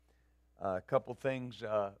A couple things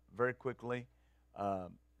very quickly.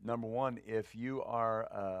 Number one, if you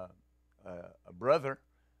are a brother,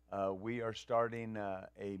 we are starting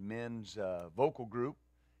a men's vocal group.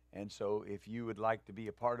 And so if you would like to be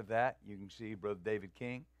a part of that, you can see Brother David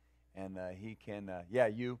King, and he can, yeah,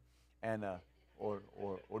 you, and or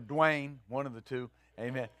Dwayne, one of the two.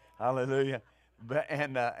 Amen. Hallelujah. But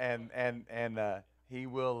he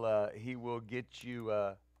will get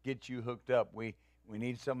you hooked up. We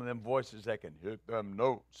need some of them voices that can hit them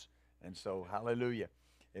notes. And so, hallelujah.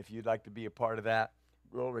 If you'd like to be a part of that,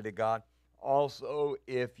 glory to God. Also,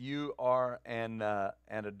 if you are an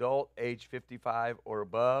adult, age 55 or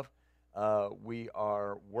above, we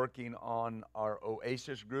are working on our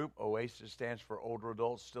OASIS group. OASIS stands for Older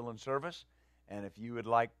Adults Still in Service. And if you would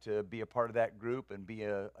like to be a part of that group and be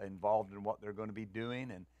involved in what they're going to be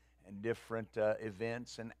doing and different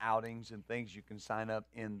events and outings and things, you can sign up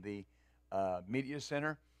in the Media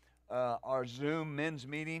Center. Our Zoom men's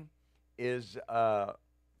meeting is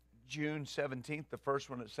June 17th, the first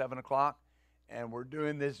one at 7 o'clock. And we're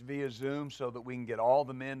doing this via Zoom so that we can get all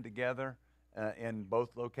the men together in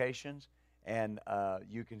both locations. And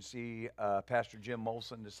you can see Pastor Jim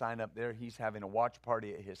Molson to sign up there. He's having a watch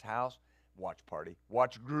party at his house.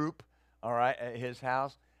 Watch group, all right, at his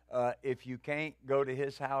house. If you can't go to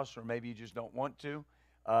his house, or maybe you just don't want to,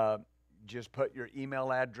 just put your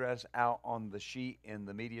email address out on the sheet in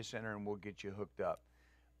the Media Center and we'll get you hooked up.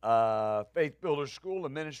 Faith Builder School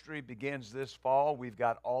of Ministry begins this fall. We've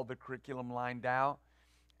got all the curriculum lined out,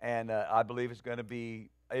 and I believe it's going to be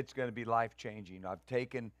life changing.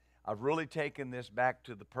 I've really taken this back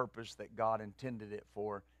to the purpose that God intended it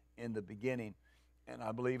for in the beginning, and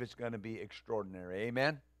I believe it's going to be extraordinary.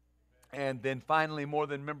 Amen. And then finally, More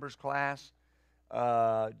Than Members class,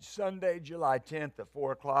 Sunday, July 10th at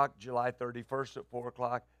 4 o'clock, July 31st at 4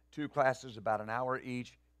 o'clock. 2 classes, about an hour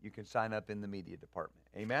each. You can sign up in the media department.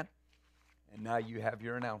 Amen? And now you have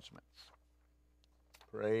your announcements.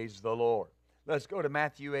 Praise the Lord. Let's go to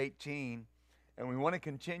Matthew 18. And we want to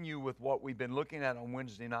continue with what we've been looking at on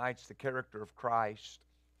Wednesday nights, the character of Christ.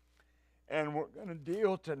 And we're going to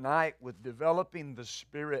deal tonight with developing the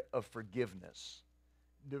spirit of forgiveness.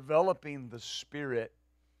 Developing the spirit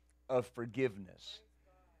of forgiveness.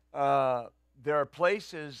 There are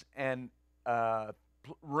places and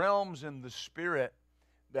realms in the spirit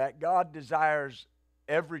that God desires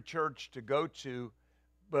every church to go to,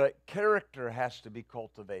 but character has to be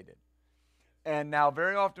cultivated. And now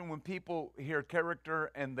very often when people hear character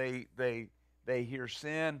and they hear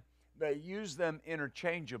sin, they use them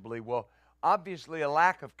interchangeably. Well, obviously a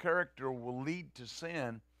lack of character will lead to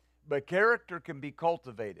sin, but character can be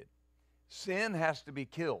cultivated. Sin has to be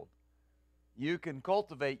killed. You can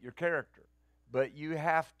cultivate your character, but you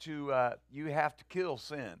have to kill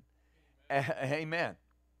sin. Amen.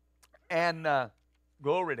 And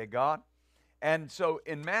glory to God. And so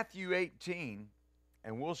in Matthew 18,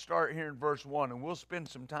 and we'll start here in verse 1, and we'll spend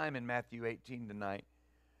some time in Matthew 18 tonight.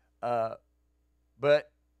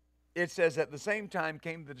 But it says, at the same time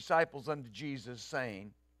came the disciples unto Jesus,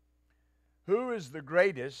 saying, Who is the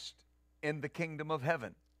greatest in the kingdom of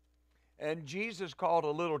heaven? And Jesus called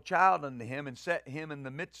a little child unto him, and set him in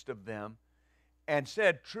the midst of them, and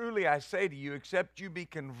said, Truly I say to you, except you be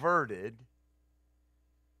converted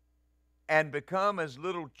and become as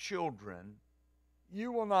little children,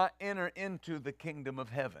 you will not enter into the kingdom of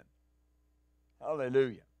heaven.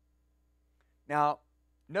 Hallelujah. Now,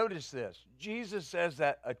 notice this. Jesus says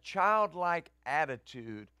that a childlike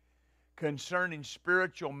attitude concerning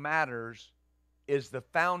spiritual matters is the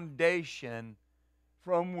foundation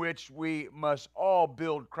from which we must all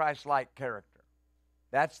build Christ-like character.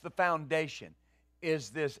 That's the foundation, is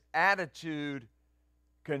this attitude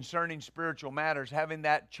concerning spiritual matters, having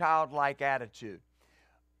that childlike attitude.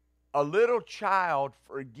 A little child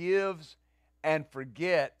forgives and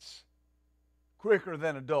forgets quicker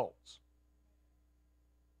than adults.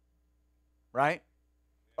 Right?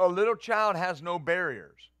 A little child has no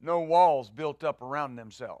barriers, no walls built up around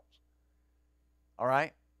themselves. All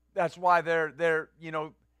right? That's why they're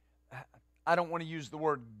I don't want to use the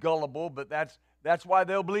word gullible, but that's why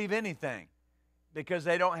they'll believe anything, because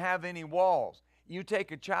they don't have any walls. You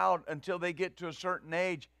take a child until they get to a certain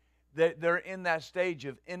age, they're in that stage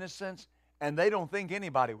of innocence, and they don't think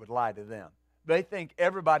anybody would lie to them. They think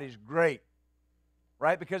everybody's great,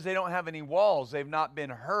 right? Because they don't have any walls. They've not been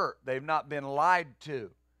hurt. They've not been lied to.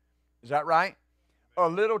 Is that right? A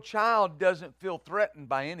little child doesn't feel threatened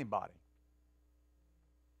by anybody.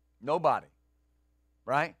 Nobody,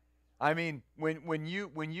 right? I mean, when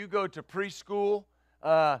you go to preschool,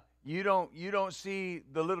 you don't see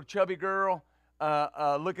the little chubby girl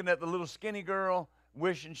looking at the little skinny girl,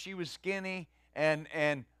 wishing she was skinny, and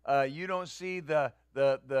you don't see the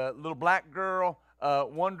little black girl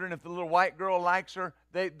wondering if the little white girl likes her.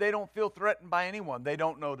 They don't feel threatened by anyone. They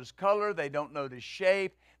don't notice color. They don't notice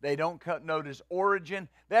shape. They don't notice origin.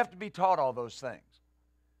 They have to be taught all those things.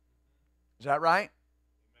 Is that right?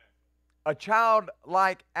 A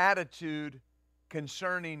childlike attitude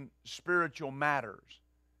concerning spiritual matters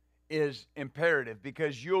is imperative,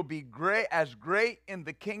 because you'll be great in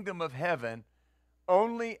the kingdom of heaven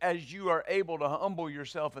only as you are able to humble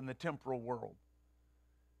yourself in the temporal world.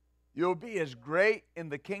 You'll be as great in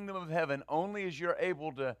the kingdom of heaven only as you're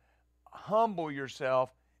able to humble yourself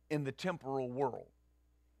in the temporal world.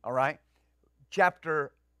 All right?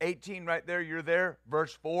 Chapter 18 right there, you're there,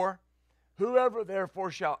 verse 4. Whoever therefore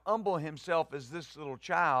shall humble himself as this little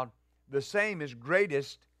child, the same is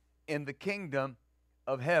greatest in the kingdom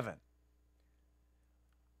of heaven.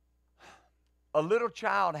 A little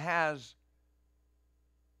child has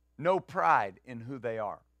no pride in who they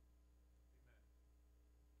are.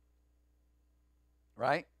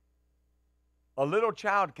 Right? A little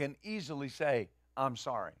child can easily say, I'm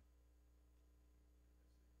sorry.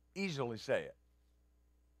 Easily say it.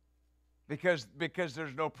 Because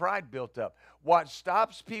there's no pride built up. What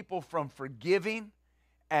stops people from forgiving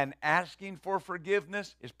and asking for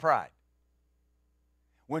forgiveness is pride.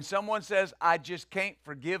 When someone says, I just can't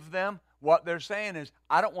forgive them, what they're saying is,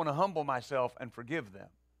 I don't want to humble myself and forgive them.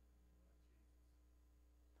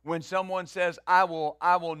 When someone says, I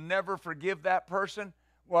will never forgive that person,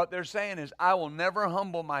 what they're saying is, I will never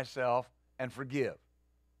humble myself and forgive.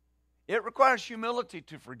 It requires humility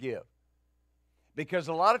to forgive. Because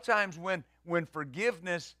a lot of times when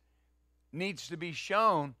forgiveness needs to be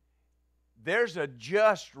shown, there's a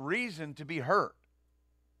just reason to be hurt.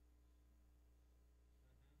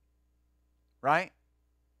 Right?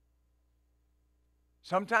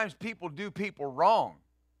 Sometimes people do people wrong.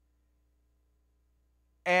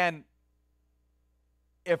 And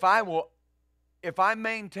if I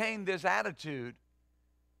maintain this attitude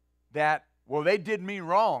that, well, they did me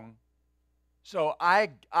wrong, so I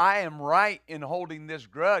am right in holding this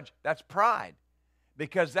grudge, that's pride.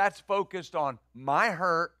 Because that's focused on my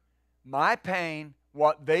hurt, my pain,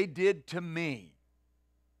 what they did to me.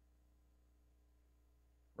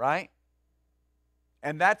 Right?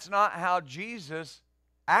 And that's not how Jesus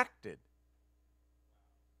acted.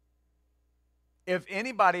 If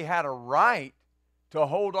anybody had a right to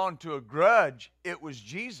hold on to a grudge, it was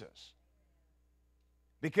Jesus.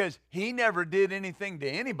 Because he never did anything to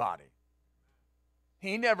anybody.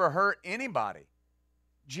 He never hurt anybody.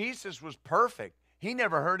 Jesus was perfect. He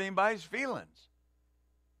never hurt anybody's feelings.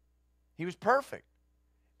 He was perfect.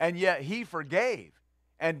 And yet he forgave,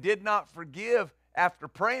 and did not forgive after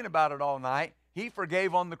praying about it all night. He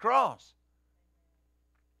forgave on the cross.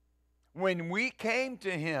 When we came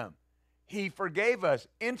to him, he forgave us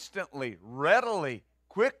instantly, readily,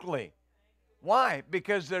 quickly. Why?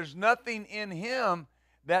 Because there's nothing in him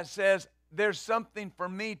that says there's something for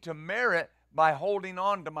me to merit by holding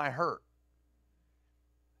on to my hurt.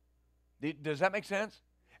 Does that make sense?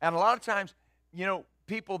 And a lot of times,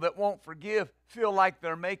 people that won't forgive feel like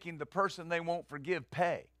they're making the person they won't forgive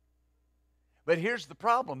pay. But here's the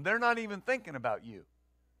problem. They're not even thinking about you.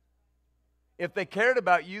 If they cared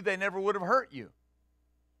about you, they never would have hurt you.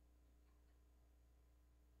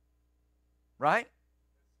 Right?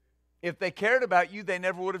 If they cared about you, they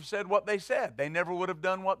never would have said what they said. They never would have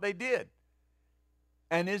done what they did.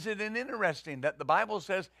 And isn't it interesting that the Bible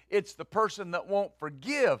says it's the person that won't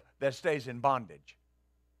forgive that stays in bondage?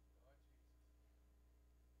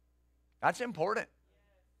 That's important.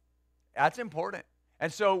 That's important.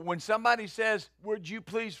 And so when somebody says, would you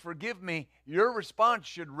please forgive me, your response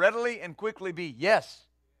should readily and quickly be yes.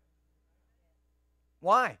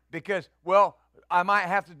 Why? Because, well, I might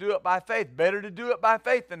have to do it by faith. Better to do it by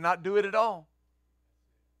faith than not do it at all.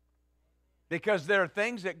 Because there are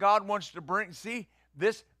things that God wants to bring. See,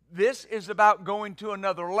 this is about going to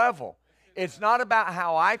another level. It's not about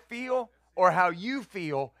how I feel or how you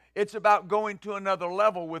feel. It's about going to another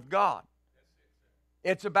level with God.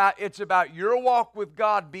 It's about your walk with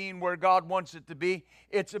God being where God wants it to be.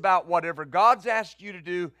 It's about whatever God's asked you to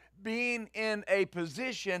do, being in a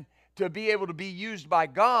position to be able to be used by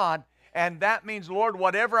God. And that means, Lord,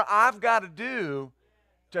 whatever I've got to do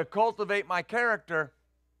to cultivate my character,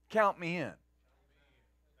 count me in.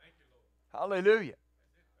 Hallelujah.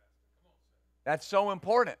 That's so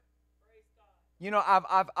important.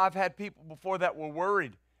 I've had people before that were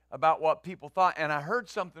worried about what people thought, and I heard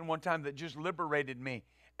something one time that just liberated me,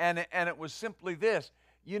 and it was simply this.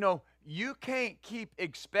 You can't keep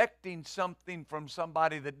expecting something from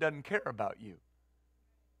somebody that doesn't care about you.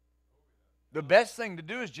 The best thing to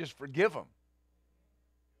do is just forgive them.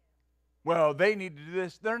 Well, they need to do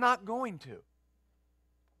this. They're not going to.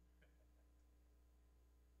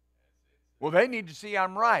 Well, they need to see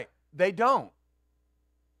I'm right. They don't.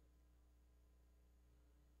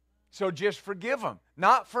 So just forgive them.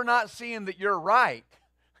 Not for not seeing that you're right.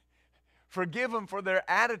 Forgive them for their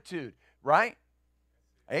attitude, right?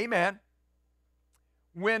 Amen.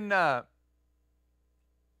 When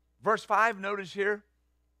verse 5, notice here,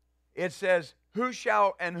 it says,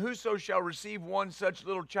 whoso shall receive one such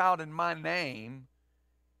little child in my name,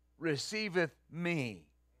 receiveth me.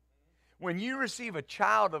 When you receive a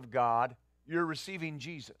child of God, you're receiving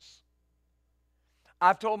Jesus.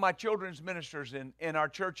 I've told my children's ministers in our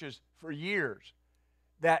churches for years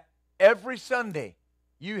that every Sunday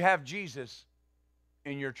you have Jesus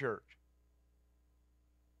in your church.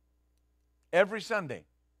 Every Sunday,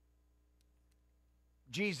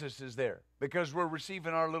 Jesus is there because we're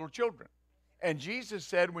receiving our little children. And Jesus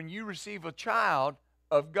said when you receive a child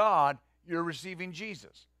of God, you're receiving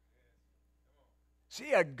Jesus.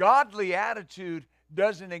 See, a godly attitude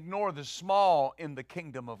doesn't ignore the small in the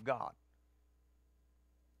kingdom of God.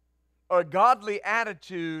 A godly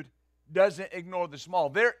attitude doesn't ignore the small.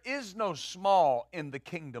 There is no small in the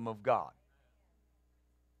kingdom of God.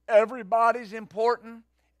 Everybody's important.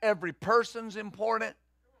 Every person's important.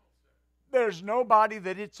 There's nobody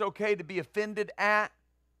that it's okay to be offended at.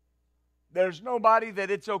 There's nobody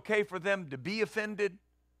that it's okay for them to be offended.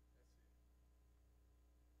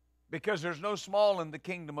 Because there's no small in the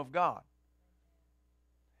kingdom of God.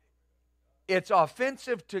 It's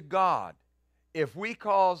offensive to God if we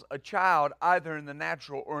cause a child, either in the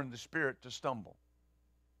natural or in the spirit, to stumble.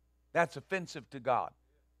 That's offensive to God.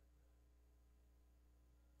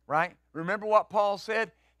 Right? Remember what Paul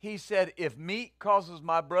said? He said, if meat causes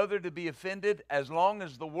my brother to be offended, as long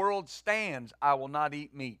as the world stands, I will not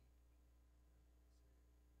eat meat.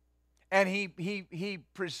 And he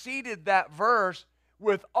preceded that verse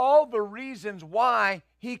with all the reasons why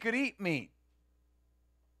he could eat meat.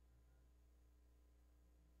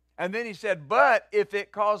 And then he said, but if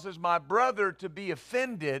it causes my brother to be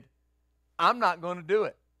offended, I'm not going to do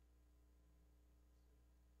it.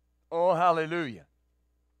 Oh, hallelujah.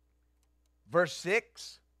 Verse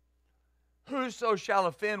 6, whoso shall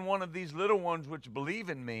offend one of these little ones which believe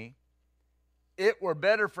in me, it were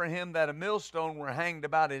better for him that a millstone were hanged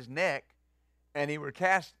about his neck, and he were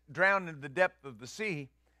drowned into the depth of the sea.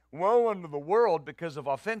 Woe unto the world because of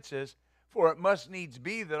offenses, for it must needs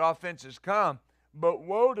be that offenses come. But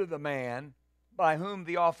woe to the man by whom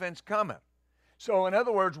the offense cometh. So in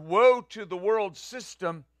other words, woe to the world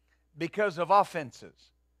system because of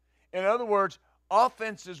offenses. In other words,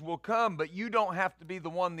 offenses will come, but you don't have to be the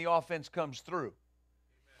one the offense comes through. Amen.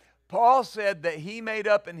 Paul said that he made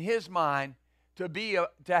up in his mind to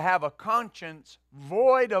have a conscience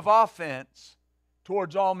void of offense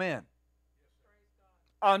towards all men.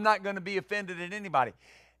 I'm not going to be offended at anybody.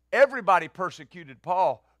 Everybody persecuted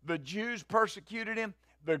Paul. The Jews persecuted him,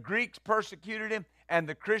 the Greeks persecuted him, and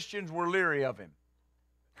the Christians were leery of him.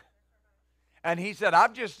 And he said,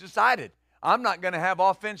 I've just decided I'm not going to have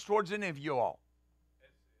offense towards any of you all.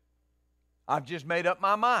 I've just made up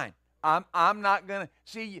my mind. I'm not going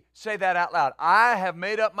to, say that out loud. I have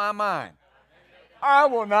made up my mind. I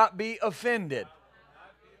will not be offended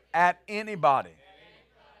at anybody.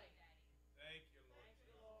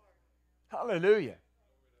 Hallelujah.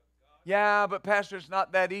 Yeah, but Pastor, it's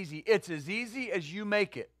not that easy. It's as easy as you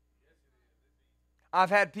make it. I've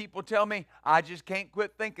had people tell me, I just can't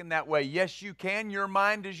quit thinking that way. Yes, you can. Your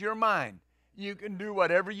mind is your mind. You can do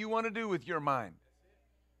whatever you want to do with your mind.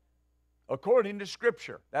 According to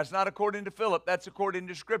Scripture. That's not according to Philip. That's according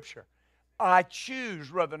to Scripture. I choose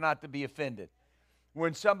rather not to be offended.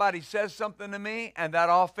 When somebody says something to me and that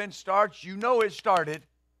offense starts, you know it started.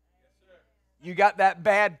 You got that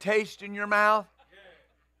bad taste in your mouth.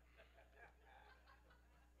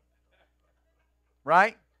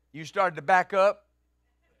 Right? You started to back up.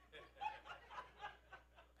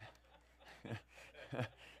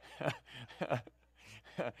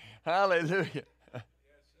 Hallelujah.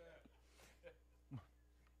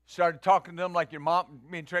 Started talking to them like your mom,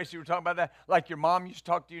 me and Tracy were talking about that, like your mom used to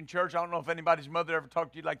talk to you in church. I don't know if anybody's mother ever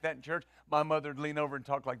talked to you like that in church. My mother would lean over and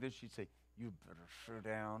talk like this. She'd say, you better sit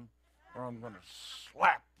down or I'm going to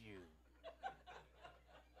slap you.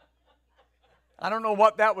 I don't know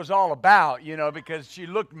what that was all about, because she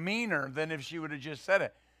looked meaner than if she would have just said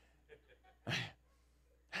it.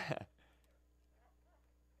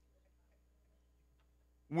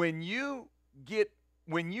 When you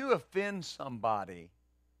offend somebody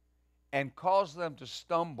and cause them to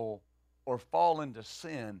stumble or fall into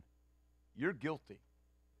sin, you're guilty.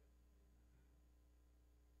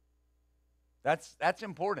 That's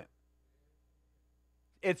important.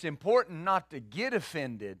 It's important not to get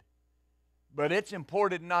offended, but it's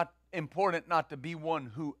important not to be one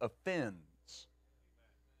who offends.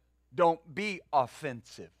 Don't be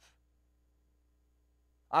offensive.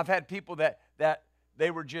 I've had people that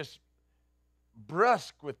they were just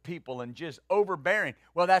brusque with people and just overbearing.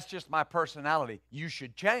 Well, that's just my personality. You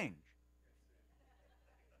should change.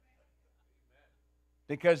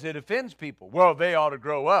 Because it offends people. Well, they ought to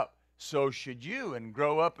grow up. So should you, and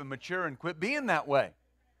grow up and mature and quit being that way.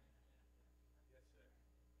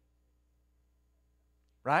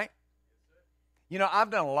 Right? You know, I've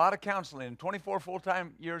done a lot of counseling in 24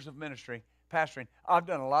 full-time years of ministry, pastoring. I've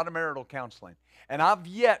done a lot of marital counseling. And I've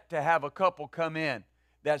yet to have a couple come in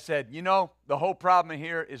that said, you know, the whole problem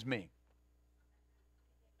here is me.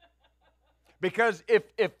 Because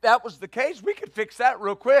if that was the case, we could fix that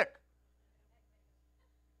real quick.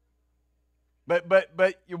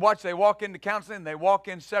 But you watch, they walk into counseling, they walk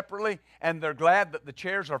in separately, and they're glad that the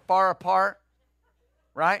chairs are far apart,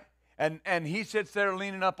 right? And he sits there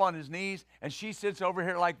leaning up on his knees, and she sits over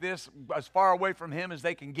here like this, as far away from him as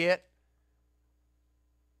they can get.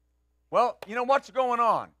 Well, you know, what's going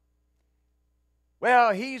on?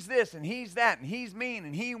 Well, he's this, and he's that, and he's mean,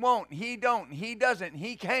 and he won't, and he don't, and he doesn't, and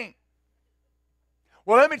he can't.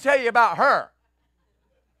 Well, let me tell you about her.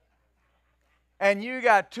 And you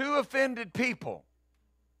got two offended people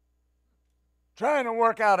trying to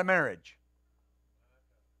work out a marriage.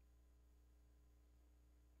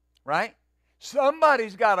 Right?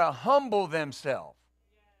 Somebody's got to humble themselves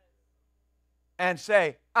and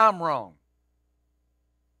say, I'm wrong.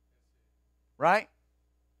 Right?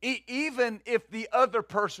 Even if the other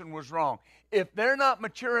person was wrong, if they're not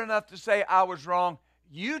mature enough to say, I was wrong,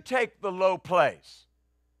 you take the low place.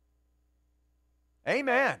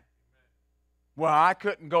 Amen. Well, I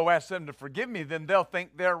couldn't go ask them to forgive me, then they'll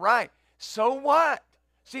think they're right. So what?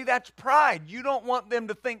 See, that's pride. You don't want them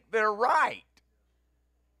to think they're right.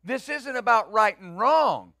 This isn't about right and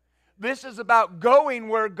wrong. This is about going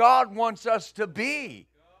where God wants us to be.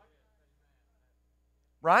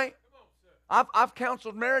 Right? I've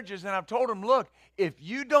counseled marriages and I've told them, look, if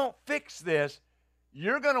you don't fix this,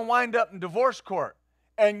 you're going to wind up in divorce court.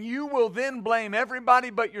 And you will then blame everybody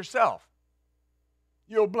but yourself.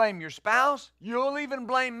 You'll blame your spouse. You'll even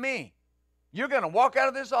blame me. You're going to walk out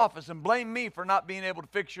of this office and blame me for not being able to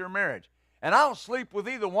fix your marriage. And I don't sleep with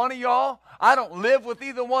either one of y'all. I don't live with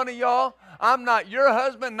either one of y'all. I'm not your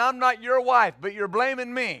husband and I'm not your wife, but you're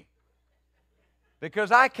blaming me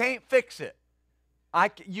because I can't fix it.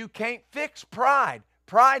 You can't fix pride.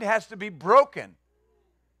 Pride has to be broken.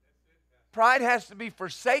 Pride has to be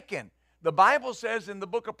forsaken. The Bible says in the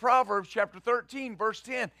book of Proverbs, chapter 13, verse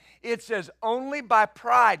 10, it says, only by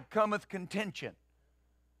pride cometh contention.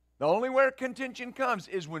 The only where contention comes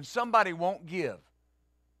is when somebody won't give.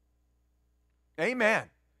 Amen.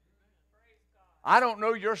 I don't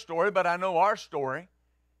know your story, but I know our story.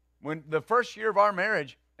 When the first year of our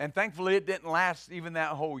marriage, and thankfully it didn't last even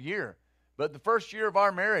that whole year, but the first year of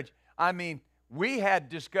our marriage, I mean, we had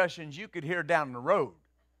discussions you could hear down the road.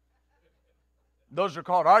 Those are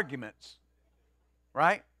called arguments,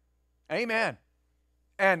 right? Amen.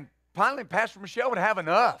 And finally, Pastor Michelle would have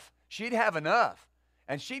enough. She'd have enough.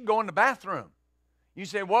 And she'd go in the bathroom. You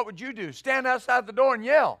say, what would you do? Stand outside the door and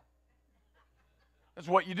yell. That's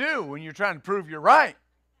what you do when you're trying to prove you're right.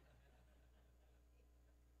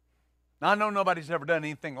 Now, I know nobody's ever done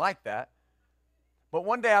anything like that. But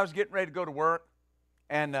one day I was getting ready to go to work,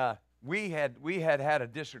 and we had a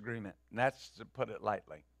disagreement, and that's to put it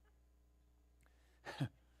lightly.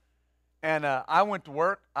 And I went to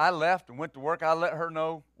work. I left and went to work. I let her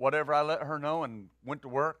know whatever I let her know and went to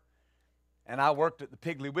work. And I worked at the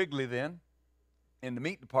Piggly Wiggly then in the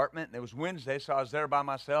meat department. And it was Wednesday, so I was there by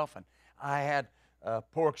myself. And I had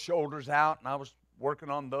pork shoulders out, and I was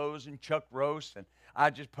working on those and chuck roast. And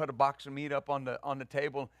I just put a box of meat up on the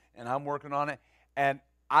table, and I'm working on it. And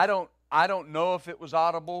I don't know if it was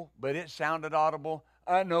audible, but it sounded audible.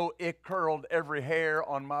 I know it curled every hair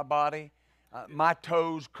on my body. My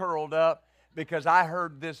toes curled up because I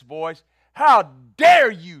heard this voice, how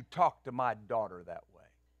dare you talk to my daughter that way?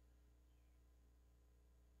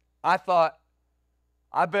 I thought,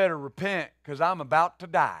 I better repent because I'm about to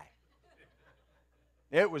die.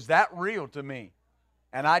 It was that real to me.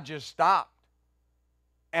 And I just stopped.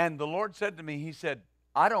 And the Lord said to me, He said,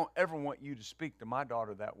 I don't ever want you to speak to my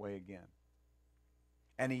daughter that way again.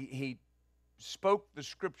 And he spoke the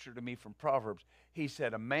scripture to me from Proverbs. He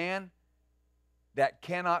said, a man that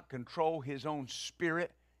cannot control his own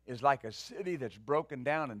spirit is like a city that's broken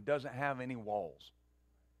down and doesn't have any walls.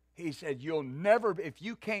 He said, you'll never, if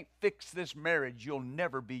you can't fix this marriage, you'll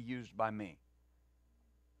never be used by me.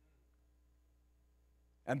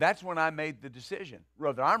 And that's when I made the decision.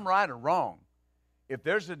 Whether I'm right or wrong, if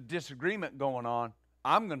there's a disagreement going on,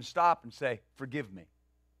 I'm going to stop and say, forgive me.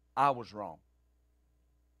 I was wrong.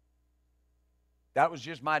 That was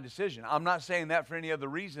just my decision. I'm not saying that for any other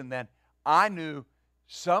reason than I knew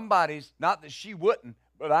somebody's, not that she wouldn't,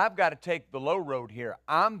 but I've got to take the low road here.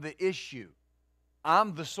 I'm the issue.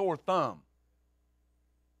 I'm the sore thumb.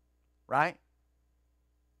 Right?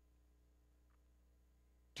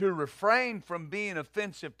 To refrain from being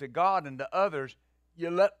offensive to God and to others, you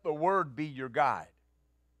let the Word be your guide.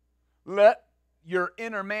 Let your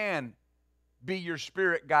inner man be your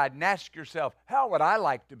spirit guide, and ask yourself, how would I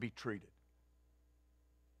like to be treated?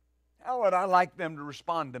 How would I like them to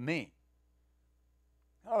respond to me?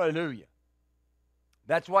 Hallelujah.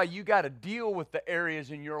 That's why you got to deal with the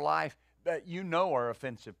areas in your life that you know are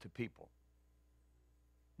offensive to people.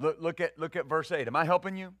 Look at verse 8. Am I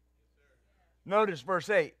helping you? Notice verse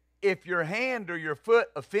 8. If your hand or your foot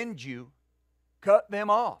offends you, cut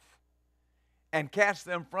them off and cast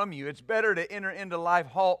them from you. It's better to enter into life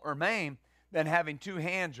halt or maimed than having 2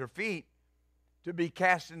 hands or feet to be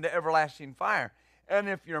cast into everlasting fire. And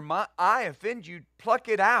if your eye offends you, pluck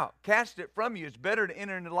it out. Cast it from you. It's better to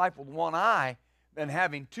enter into life with 1 eye than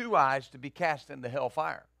having 2 eyes to be cast into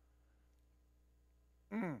hellfire.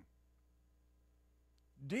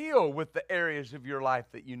 Deal with the areas of your life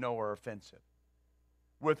that you know are offensive.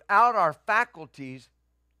 Without our faculties,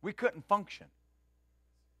 we couldn't function.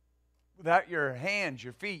 Without your hands,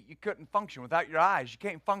 your feet, you couldn't function. Without your eyes, you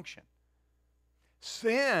can't function.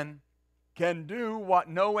 Sin can do what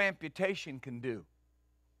no amputation can do.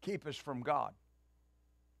 Keep us from God.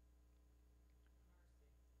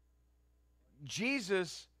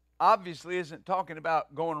 Jesus obviously isn't talking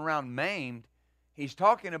about going around maimed. He's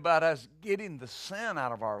talking about us getting the sin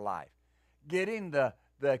out of our life, getting the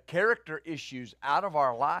character issues out of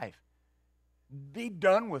our life. Be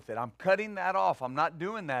done with it. I'm cutting that off. I'm not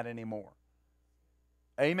doing that anymore.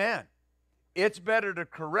 Amen. It's better to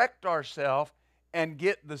correct ourselves and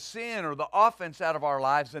get the sin or the offense out of our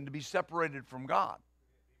lives than to be separated from God.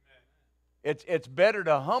 It's better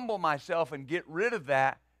to humble myself and get rid of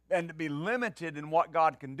that than to be limited in what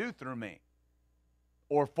God can do through me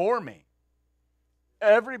or for me.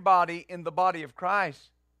 Everybody in the body of Christ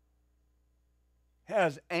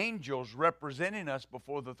has angels representing us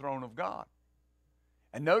before the throne of God.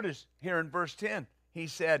 And notice here in verse 10, he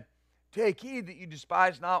said, take heed that you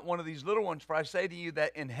despise not one of these little ones, for I say to you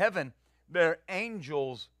that in heaven their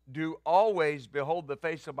angels do always behold the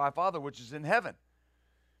face of my Father which is in heaven.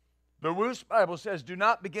 The Wuest Bible says, do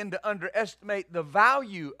not begin to underestimate the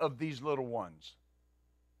value of these little ones.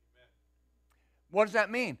 Amen. What does that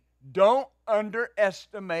mean? Don't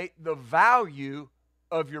underestimate the value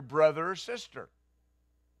of your brother or sister.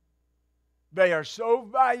 They are so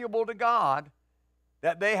valuable to God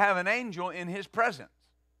that they have an angel in His presence.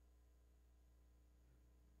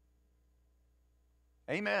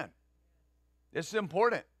 Amen. This is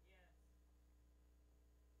important.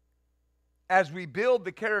 As we build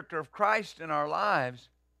the character of Christ in our lives,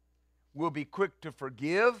 we'll be quick to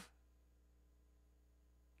forgive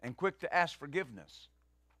and quick to ask forgiveness.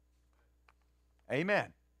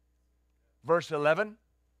 Amen. Verse 11,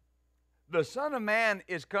 the Son of Man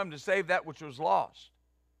is come to save that which was lost.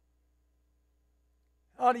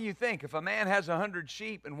 How do you think? If a man has 100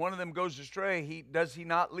 sheep and one of them goes astray, does he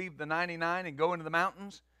not leave the 99 and go into the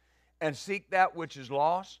mountains and seek that which is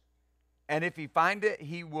lost? And if he find it,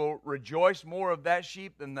 he will rejoice more of that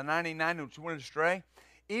sheep than the 99 which went astray.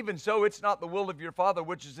 Even so, it's not the will of your Father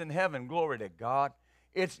which is in heaven. Glory to God.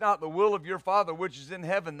 It's not the will of your Father which is in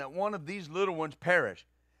heaven that one of these little ones perish.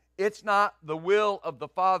 It's not the will of the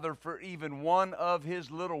Father for even one of His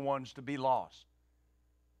little ones to be lost.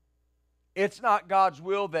 It's not God's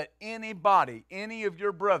will that anybody, any of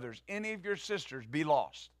your brothers, any of your sisters be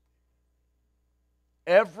lost.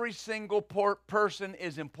 Every single person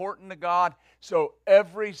is important to God, so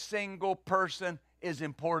every single person is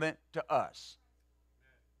important to us.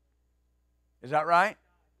 Is that right?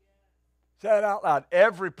 Say it out loud.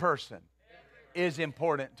 Every person is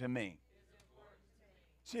important to me.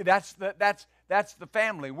 See, that's the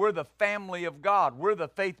family. We're the family of God. We're the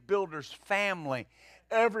Faith Builders family.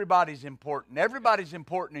 Everybody's important. Everybody's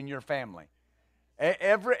important in your family.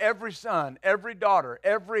 Every son, every daughter,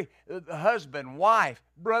 every husband, wife,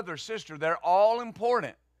 brother, sister, they're all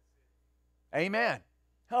important. Amen.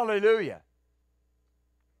 Hallelujah.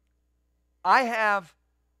 I have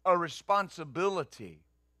a responsibility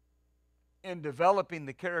in developing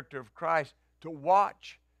the character of Christ to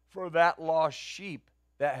watch for that lost sheep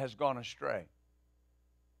that has gone astray.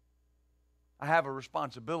 I have a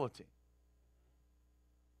responsibility.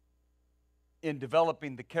 in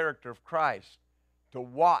developing the character of Christ to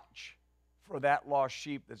watch for that lost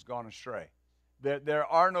sheep that's gone astray. There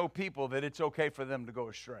are no people that it's okay for them to go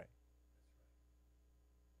astray,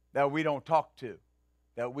 that we don't talk to,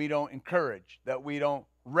 that we don't encourage, that we don't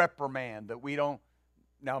reprimand, that we don't.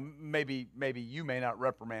 Now, maybe you may not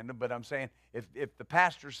reprimand them, but I'm saying if the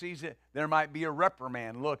pastor sees it, there might be a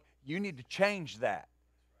reprimand. Look, you need to change that.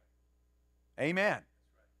 Amen.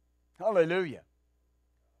 Hallelujah.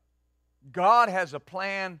 God has a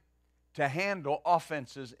plan to handle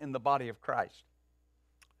offenses in the body of Christ.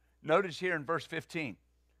 Notice here in verse 15.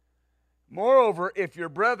 Moreover, if your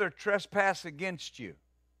brother trespass against you,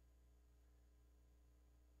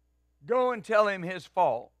 go and tell him his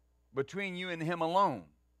fault between you and him alone.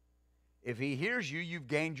 If he hears you, you've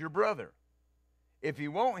gained your brother. If he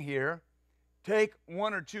won't hear, take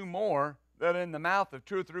one or two more, that in the mouth of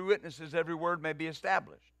two or three witnesses every word may be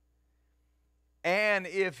established. And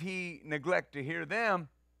if he neglect to hear them,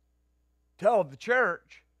 tell the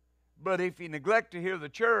church. But if he neglect to hear the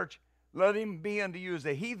church, let him be unto you as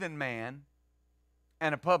a heathen man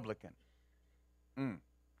and a publican.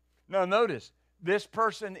 Now notice, this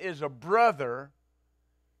person is a brother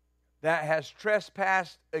that has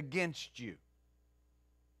trespassed against you,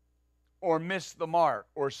 or missed the mark,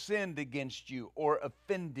 or sinned against you, or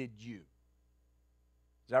offended you.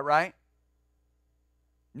 Is that right?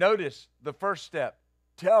 Notice the first step.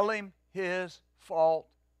 Tell him his fault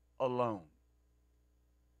alone.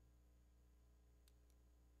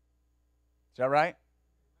 Is that right?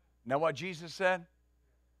 Now what Jesus said?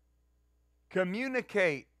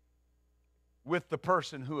 Communicate with the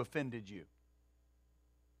person who offended you.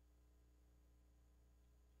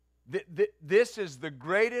 This is the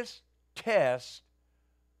greatest test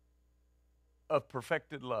of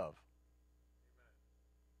perfected love.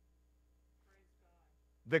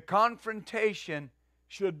 The confrontation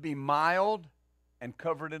should be mild and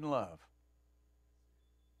covered in love.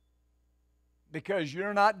 Because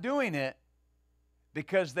you're not doing it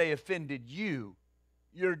because they offended you.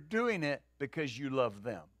 You're doing it because you love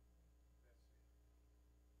them.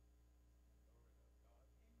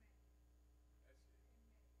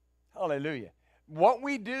 Hallelujah. What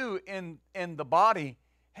we do in the body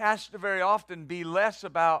has to very often be less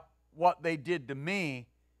about what they did to me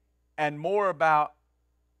and more about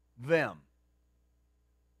them.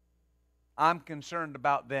 I'm concerned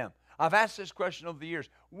about them. I've asked this question over the years.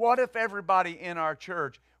 What if everybody in our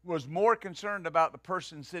church was more concerned about the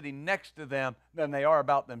person sitting next to them than they are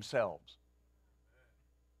about themselves?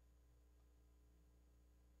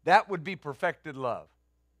 That would be perfected love.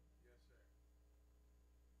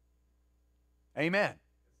 Amen.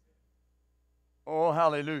 Oh,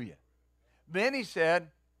 hallelujah. Then he said,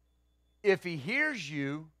 if he hears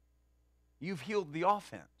you, you've healed the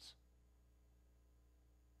offense.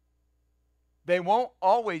 They won't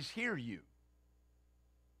always hear you.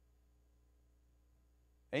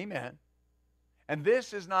 Amen. And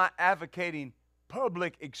this is not advocating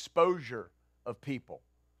public exposure of people.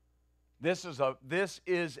 This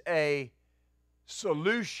is a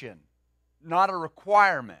solution, not a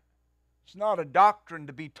requirement. It's not a doctrine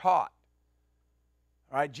to be taught.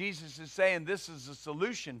 All right, Jesus is saying this is a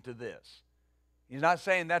solution to this. He's not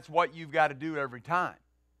saying that's what you've got to do every time.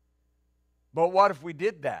 But what if we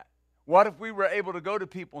did that? What if we were able to go to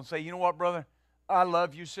people and say, you know what, brother? I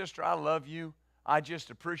love you, sister. I love you. I just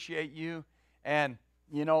appreciate you. And,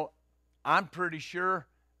 you know, I'm pretty sure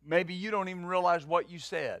maybe you don't even realize what you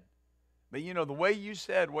said. But, you know, the way you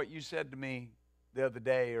said what you said to me the other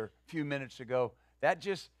day or a few minutes ago,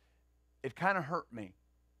 it kind of hurt me.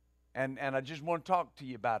 And I just want to talk to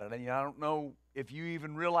you about it. And I don't know if you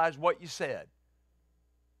even realize what you said.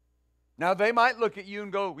 Now, they might look at you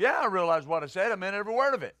and go, yeah, I realize what I said. I meant every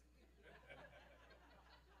word of it.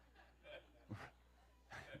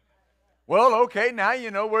 Well, okay, now you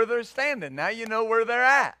know where they're standing. Now you know where they're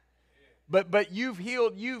at. But you've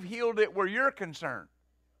healed it where you're concerned.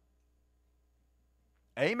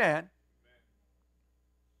 Amen.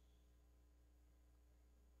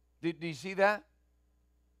 Do you see that?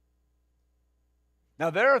 Now,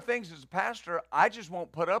 there are things as a pastor I just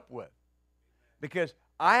won't put up with, because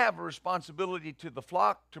I have a responsibility to the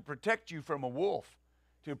flock to protect you from a wolf,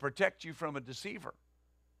 to protect you from a deceiver.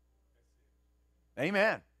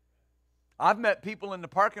 Amen. I've met people in the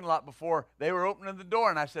parking lot before. They were opening the door,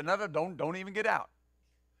 and I said, no, don't even get out.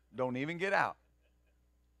 Don't even get out.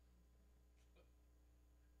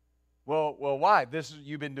 Well, why?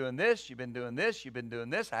 You've been doing this, you've been doing this, you've been doing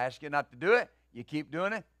this. I ask you not to do it. You keep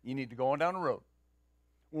doing it. You need to go on down the road.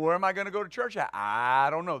 Well, where am I going to go to church at? I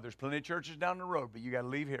don't know. There's plenty of churches down the road, but you got to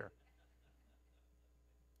leave here.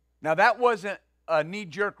 Now, that wasn't a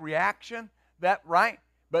knee-jerk reaction. That right?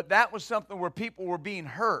 But that was something where people were being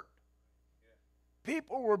hurt.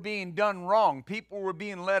 People were being done wrong. People were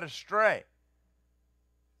being led astray.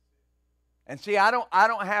 And see, I don't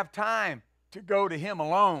have time to go to him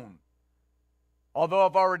alone. Although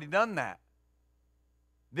I've already done that.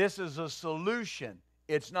 This is a solution.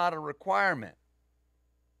 It's not a requirement.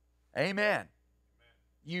 Amen.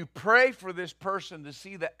 You pray for this person to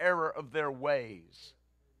see the error of their ways.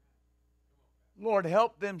 Lord,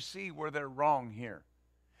 help them see where they're wrong here.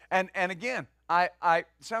 And again, I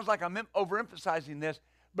sounds like I'm overemphasizing this,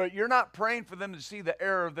 but you're not praying for them to see the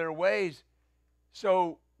error of their ways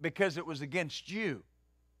so because it was against you.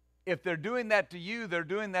 If they're doing that to you, they're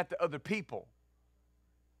doing that to other people.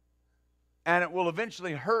 And it will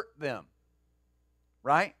eventually hurt them.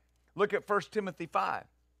 Right? Look at 1 Timothy 5.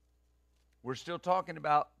 We're still talking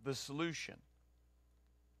about the solution.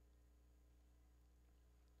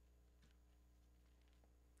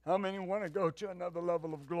 How many want to go to another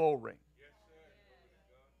level of glory?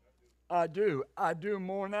 I do. I do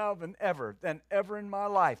more now than ever in my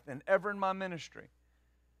life, than ever in my ministry.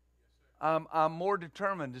 I'm more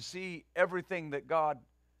determined to see everything that God,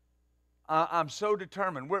 I'm so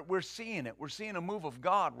determined. We're seeing it. We're seeing a move of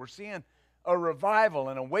God. We're seeing a revival,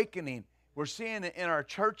 an awakening. We're seeing it in our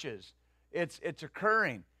churches. It's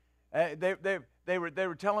occurring. They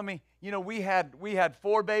were telling me, you know, we had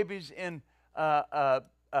 4 babies in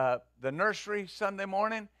the nursery Sunday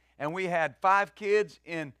morning, and we had 5 kids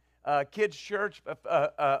in kids' church,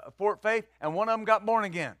 Fort Faith, and one of them got born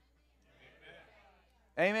again.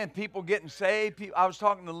 Amen. People getting saved. I was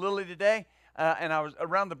talking to Lily today, and I was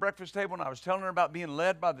around the breakfast table, and I was telling her about being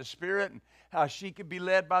led by the Spirit and how she could be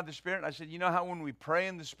led by the Spirit. And I said, you know how when we pray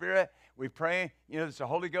in the Spirit, we pray, you know, it's the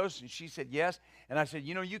Holy Ghost? And she said, yes. And I said,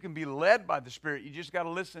 you know, you can be led by the Spirit. You just got to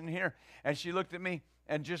listen here. And she looked at me,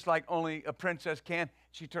 and just like only a princess can,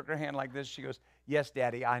 she took her hand like this. She goes, yes,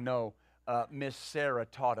 Daddy, I know. Miss Sarah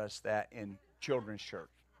taught us that in children's church.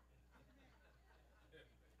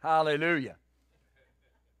 Hallelujah.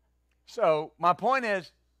 So my point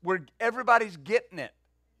is, everybody's getting it.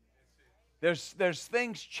 There's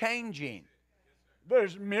things changing.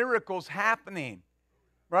 There's miracles happening.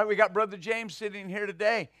 Right? We got Brother James sitting here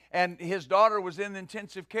today, and his daughter was in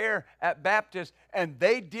intensive care at Baptist, and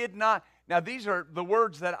they did not, now these are the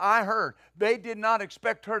words that I heard, they did not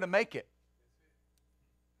expect her to make it.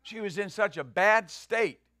 She was in such a bad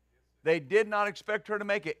state. They did not expect her to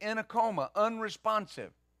make it, in a coma,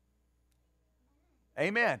 unresponsive.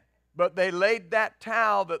 Amen. But they laid that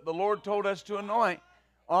towel that the Lord told us to anoint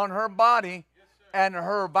on her body, and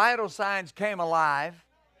her vital signs came alive.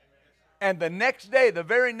 And the next day, the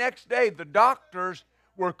very next day, the doctors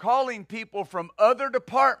were calling people from other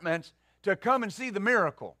departments to come and see the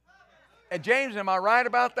miracle. And James, am I right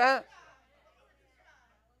about that?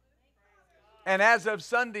 And as of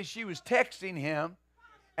Sunday, she was texting him.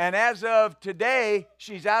 And as of today,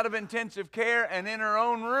 she's out of intensive care and in her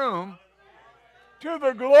own room, to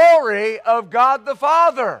the glory of God the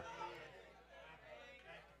Father.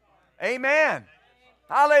 Amen.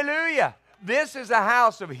 Hallelujah. This is a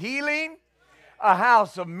house of healing, a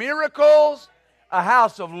house of miracles, a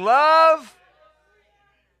house of love.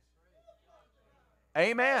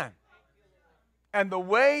 Amen. And the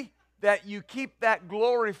way that you keep that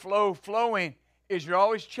glory flow flowing is you're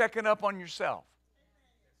always checking up on yourself.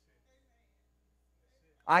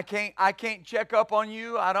 I can't check up on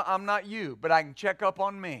you. I'm not you, but I can check up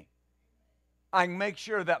on me. I can make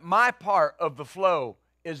sure that my part of the flow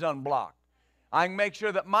is unblocked. I can make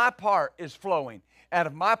sure that my part is flowing. And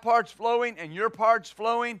if my part's flowing and your part's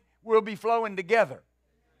flowing, we'll be flowing together.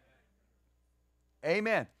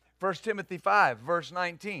 Amen. 1 Timothy 5, verse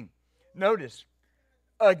 19. Notice,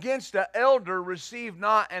 against an elder receive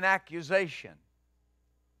not an accusation,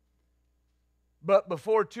 but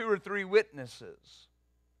before 2 or 3 witnesses.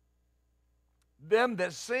 Them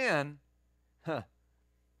that sin,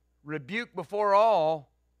 rebuke before all,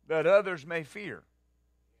 that others may fear.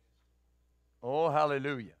 Oh,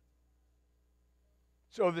 hallelujah.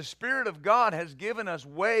 So the Spirit of God has given us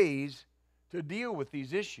ways to deal with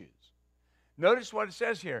these issues. Notice what it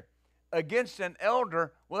says here. Against an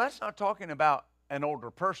elder, well, that's not talking about an older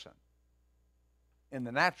person in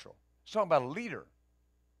the natural. It's talking about a leader.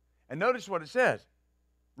 And notice what it says.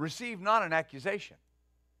 Receive not an accusation.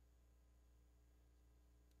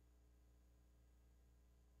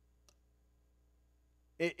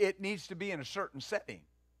 It needs to be in a certain setting.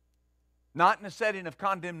 Not in a setting of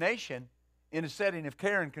condemnation, in a setting of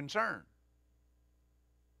care and concern.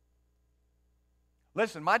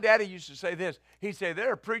 Listen, my daddy used to say this. He'd say,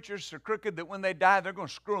 there are preachers so crooked that when they die, they're going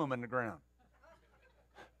to screw them in the ground.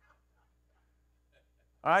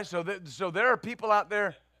 All right, so there are people out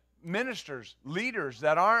there, ministers, leaders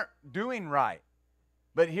that aren't doing right.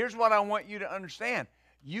 But here's what I want you to understand.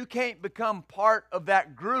 You can't become part of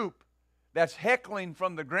that group that's heckling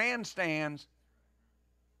from the grandstands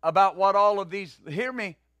about what all of these, hear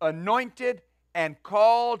me, anointed and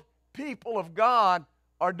called people of God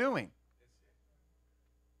are doing.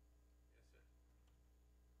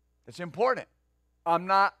 It's important. I'm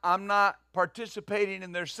not participating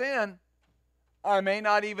in their sin. I may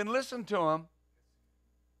not even listen to them,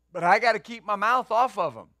 but I got to keep my mouth off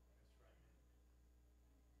of them.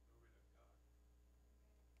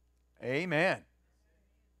 Amen.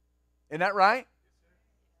 Isn't that right?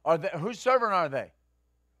 Whose servant are they?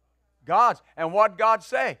 God's. And what God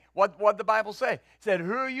say? What the Bible say? It said,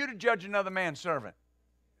 who are you to judge another man's servant?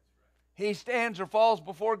 He stands or falls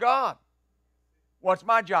before God. What's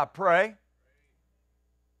my job? Pray.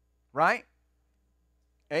 Right?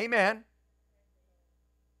 Amen.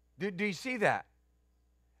 Do you see that?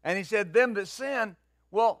 And he said, them that sin,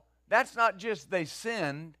 well, that's not just they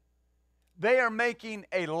sinned. They are making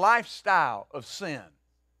a lifestyle of sin.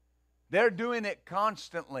 They're doing it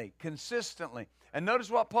constantly, consistently. And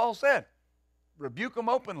notice what Paul said. Rebuke them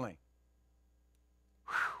openly.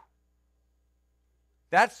 Whew.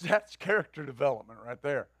 That's character development right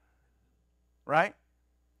there. Right?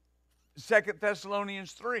 2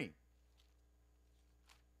 Thessalonians 3.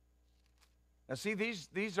 Now see,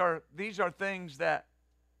 these are things that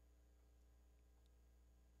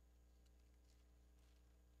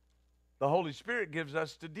the Holy Spirit gives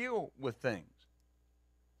us to deal with things.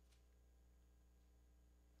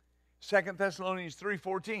 2 Thessalonians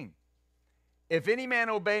 3:14. If any man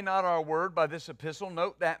obey not our word by this epistle,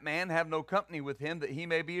 note that man have no company with him, that he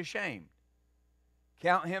may be ashamed.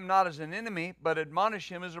 Count him not as an enemy, but admonish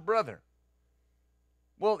him as a brother.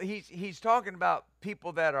 Well, he's talking about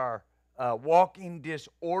people that are walking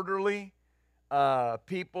disorderly,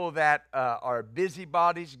 people that are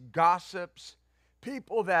busybodies, gossips,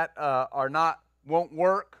 people that won't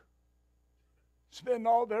work, spend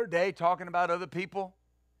all their day talking about other people.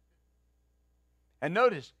 And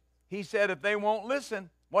notice, he said if they won't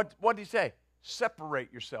listen, what did he say?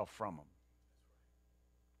 Separate yourself from them.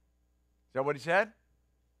 Is that what he said?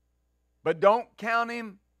 But don't count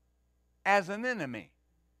him as an enemy.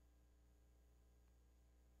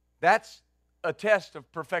 That's a test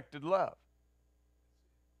of perfected love.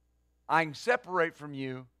 I can separate from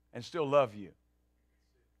you and still love you.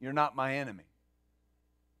 You're not my enemy.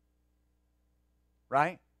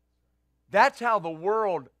 Right? That's how the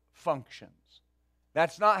world functions.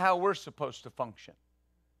 That's not how we're supposed to function.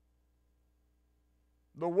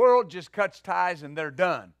 The world just cuts ties and they're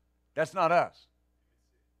done. That's not us.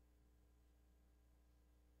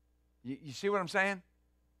 You see what I'm saying?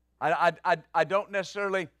 I don't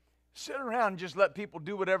necessarily sit around and just let people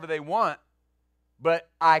do whatever they want, but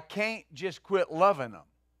I can't just quit loving them.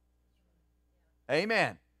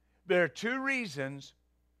 Amen. There are two reasons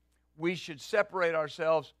we should separate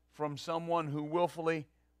ourselves from someone who willfully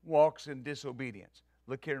walks in disobedience.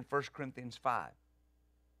 Look here in 1 Corinthians 5.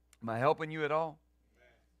 Am I helping you at all?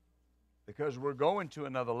 Because we're going to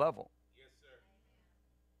another level. Yes, sir.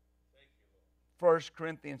 Thank you, Lord. 1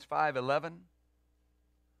 Corinthians 5:11.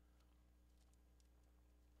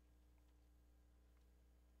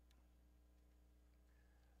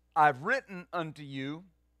 I've written unto you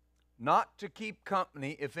not to keep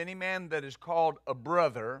company if any man that is called a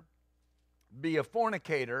brother be a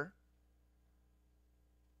fornicator.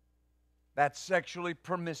 That's sexually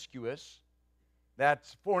promiscuous.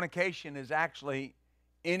 That's fornication is actually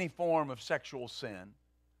any form of sexual sin.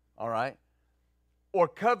 All right? Or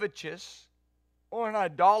covetous, or an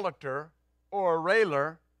idolater, or a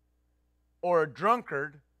railer, or a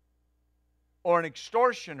drunkard, or an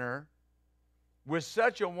extortioner. With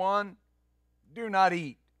such a one, do not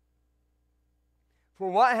eat. For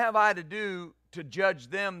what have I to do to judge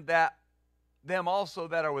them also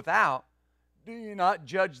that are without? Do you not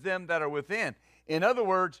judge them that are within? In other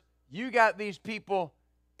words, you got these people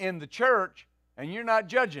in the church and you're not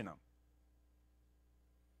judging them.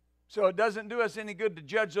 So it doesn't do us any good to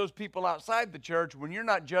judge those people outside the church when you're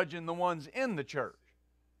not judging the ones in the church.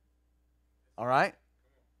 All right?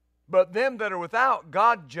 But them that are without,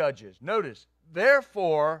 God judges. Notice,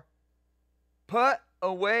 therefore, put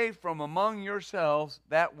away from among yourselves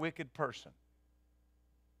that wicked person.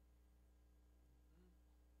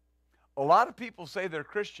 A lot of people say they're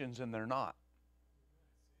Christians and they're not.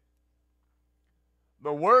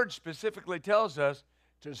 The Word specifically tells us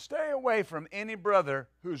to stay away from any brother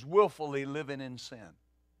who's willfully living in sin.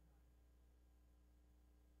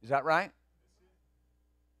 Is that right?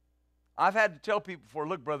 I've had to tell people before,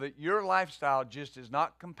 look, brother, your lifestyle just is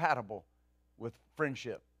not compatible with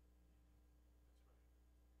friendship.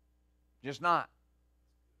 Just not.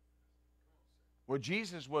 Well,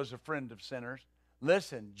 Jesus was a friend of sinners.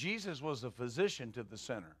 Listen, Jesus was a physician to the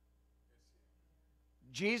sinner.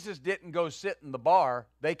 Jesus didn't go sit in the bar.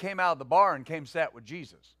 They came out of the bar and came sat with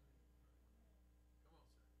Jesus.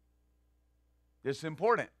 This is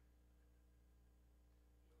important.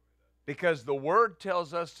 Because the Word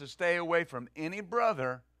tells us to stay away from any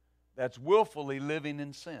brother that's willfully living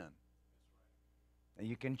in sin. And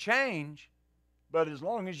you can change, but as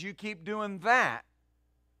long as you keep doing that,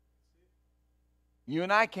 you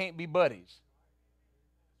and I can't be buddies.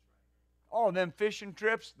 Oh, them fishing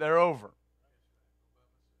trips, they're over.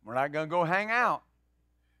 We're not going to go hang out,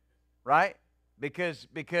 right? Because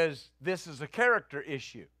this is a character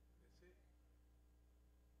issue,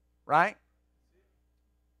 right?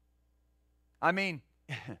 I mean,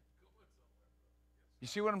 you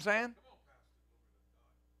see what I'm saying?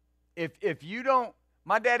 If you don't,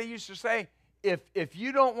 my daddy used to say, if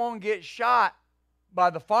you don't want to get shot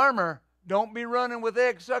by the farmer, don't be running with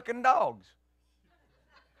egg-sucking dogs.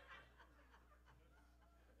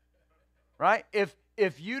 Right?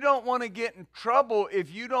 If you don't want to get in trouble,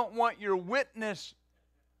 if you don't want your witness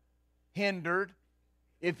hindered,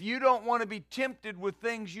 if you don't want to be tempted with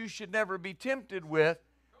things you should never be tempted with,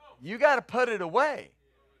 you got to put it away.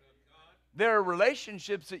 There are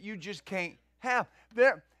relationships that you just can't have.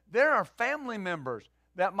 There are family members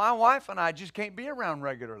that my wife and I just can't be around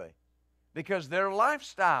regularly because their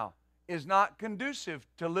lifestyle is not conducive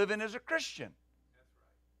to living as a Christian.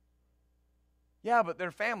 Yeah, but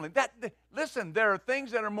they're family. Listen, there are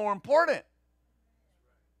things that are more important.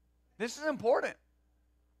 This is important.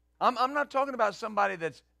 I'm not talking about somebody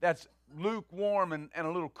that's lukewarm and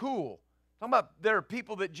a little cool. I'm talking about there are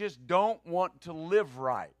people that just don't want to live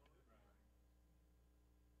right.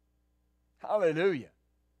 Hallelujah.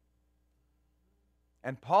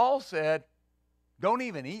 And Paul said, don't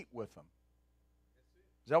even eat with them.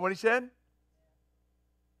 Is that what he said?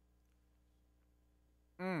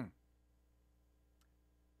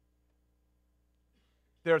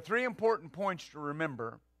 There are 3 important points to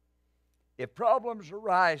remember if problems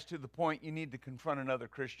arise to the point you need to confront another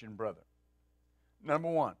Christian brother. Number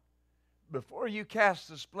 1, before you cast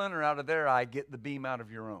the splinter out of their eye, get the beam out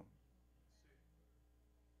of your own.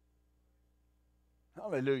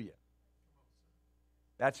 Hallelujah.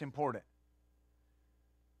 That's important.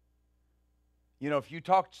 You know, if you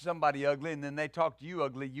talk to somebody ugly and then they talk to you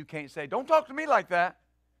ugly, you can't say, don't talk to me like that.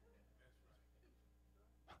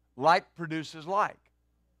 Like produces like.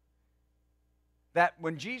 That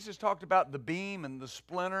when Jesus talked about the beam and the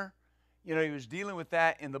splinter, you know, he was dealing with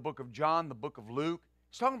that in the book of John, the book of Luke.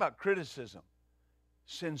 He's talking about criticism.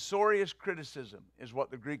 Censorious criticism is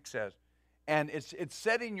what the Greek says. And it's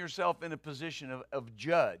setting yourself in a position of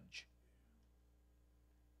judge.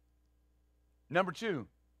 Number 2,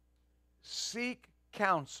 seek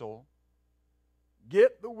counsel,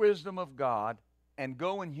 get the wisdom of God, and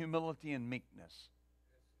go in humility and meekness.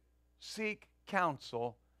 Seek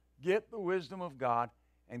counsel, get the wisdom of God,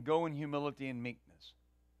 and go in humility and meekness.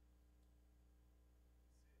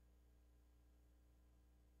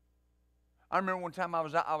 I remember one time I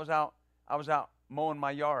was out mowing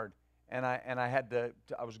my yard, and I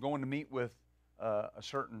was going to meet with a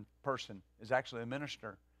certain person. Is actually a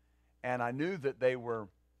minister, and I knew that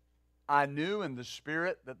I knew in the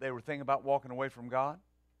spirit that they were thinking about walking away from God.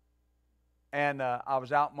 And I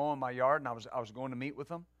was out mowing my yard, and I was going to meet with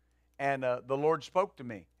them. And the Lord spoke to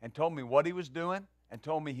me and told me what he was doing and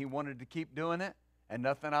told me he wanted to keep doing it, and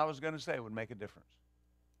nothing I was going to say would make a difference.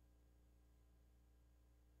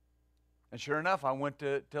 And sure enough, I went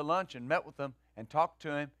to lunch and met with him and talked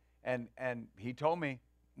to him, and he told me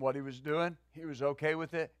what he was doing. He was okay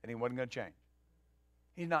with it, and he wasn't going to change.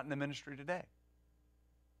 He's not in the ministry today.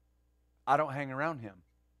 I don't hang around him.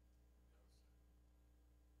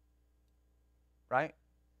 Right?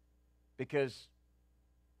 Because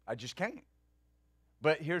I just can't.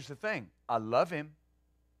 But here's the thing. I love him.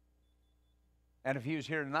 And if he was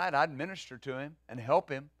here tonight, I'd minister to him and help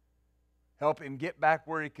him. Help him get back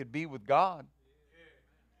where he could be with God.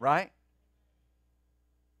 Right?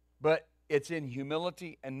 But it's in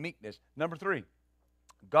humility and meekness. Number 3,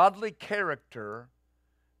 godly character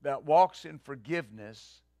that walks in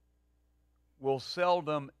forgiveness will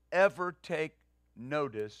seldom ever take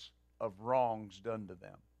notice of wrongs done to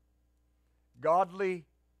them. Godly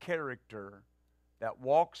character that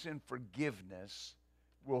walks in forgiveness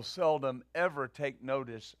will seldom ever take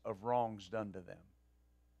notice of wrongs done to them.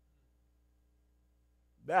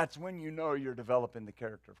 That's when you know you're developing the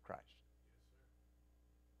character of Christ.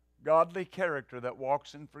 godly character that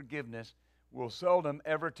walks in forgiveness will seldom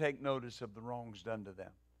ever take notice of the wrongs done to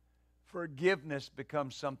them. Forgiveness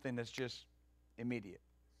becomes something that's just immediate.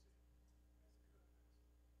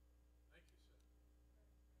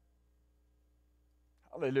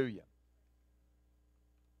 Hallelujah.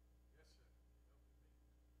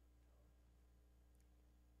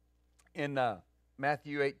 In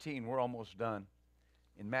Matthew 18, we're almost done.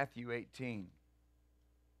 In Matthew 18,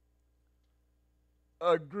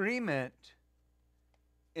 agreement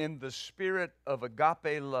in the spirit of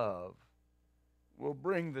agape love will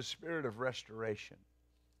bring the spirit of restoration.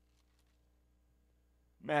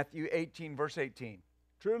 Matthew 18, verse 18.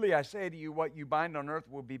 Truly I say to you, what you bind on earth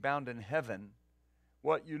will be bound in heaven.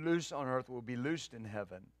 What you loose on earth will be loosed in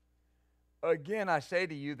heaven. Again, I say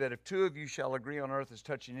to you that if two of you shall agree on earth as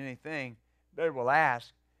touching anything, they will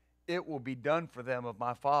ask, it will be done for them of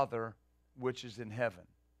my Father which is in heaven.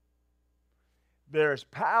 There is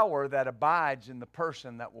power that abides in the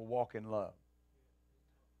person that will walk in love.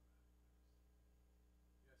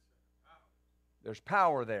 There's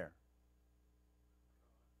power there.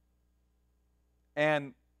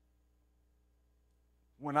 And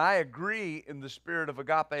when I agree in the spirit of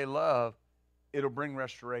agape love, it'll bring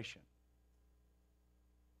restoration.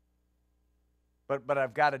 But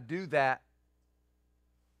I've got to do that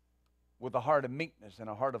with a heart of meekness and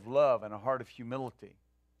a heart of love and a heart of humility.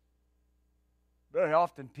 Very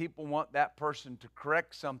often people want that person to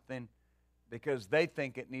correct something because they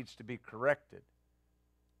think it needs to be corrected.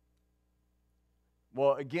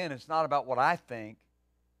 Well, again, it's not about what I think.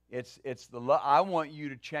 It's the love. I want you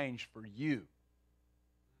to change for you.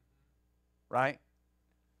 Right?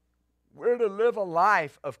 We're to live a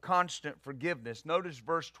life of constant forgiveness. Notice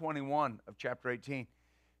verse 21 of chapter 18.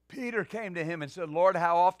 Peter came to him and said, Lord,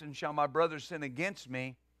 how often shall my brother sin against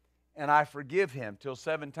me and I forgive him? Till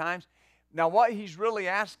 7 times? Now what he's really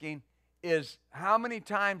asking is, how many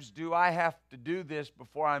times do I have to do this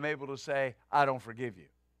before I'm able to say, I don't forgive you?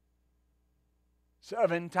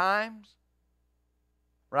 7 times?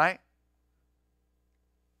 Right?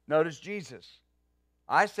 Notice Jesus.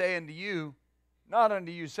 I say unto you, not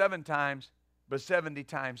unto you 7 times, but 70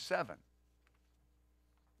 times 7.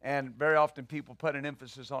 And very often people put an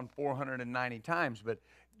emphasis on 490 times, but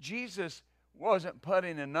Jesus wasn't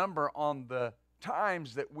putting a number on the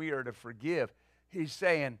times that we are to forgive. He's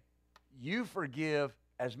saying, you forgive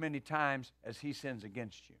as many times as he sins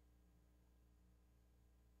against you.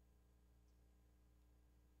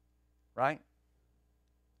 Right?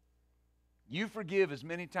 You forgive as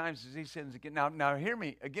many times as he sins against you. Now hear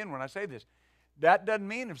me again when I say this. That doesn't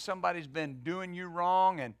mean if somebody's been doing you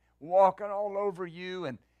wrong and walking all over you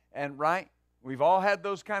and right? We've all had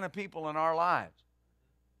those kind of people in our lives.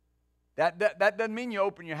 That doesn't mean you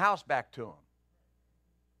open your house back to them.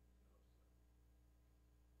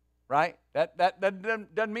 Right? That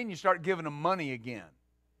doesn't mean you start giving them money again.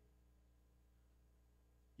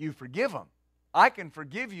 You forgive them. I can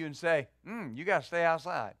forgive you and say, you got to stay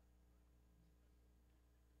outside.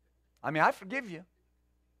 I mean, I forgive you.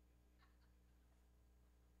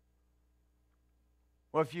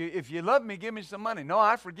 Well, if you love me, give me some money. No,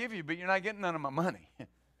 I forgive you, but you're not getting none of my money.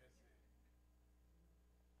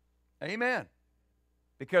 Amen.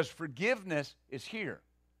 Because forgiveness is here.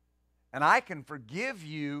 And I can forgive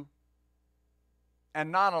you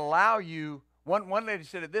and not allow you. One lady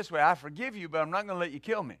said it this way, I forgive you, but I'm not going to let you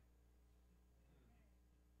kill me.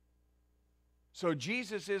 So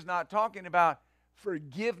Jesus is not talking about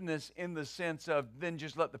forgiveness in the sense of then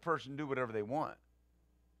just let the person do whatever they want.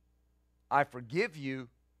 I forgive you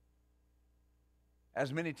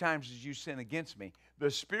as many times as you sin against me. The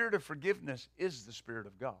spirit of forgiveness is the Spirit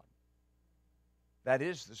of God. That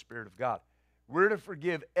is the Spirit of God. We're to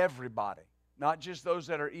forgive everybody, not just those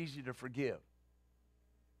that are easy to forgive.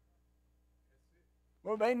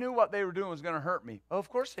 Well, they knew what they were doing was going to hurt me. Oh, of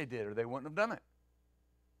course they did, or they wouldn't have done it.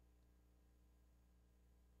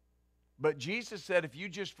 But Jesus said, if you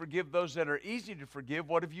just forgive those that are easy to forgive,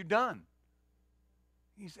 what have you done?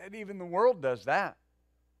 He said, even the world does that.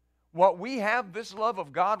 What we have, this love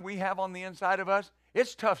of God we have on the inside of us,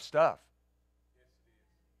 it's tough stuff.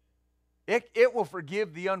 It will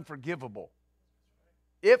forgive the unforgivable.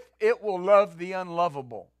 It will love the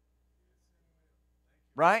unlovable.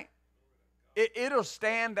 Right? It'll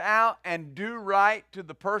stand out and do right to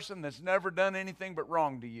the person that's never done anything but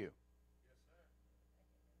wrong to you.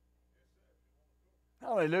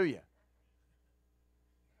 Hallelujah.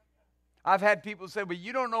 I've had people say, well,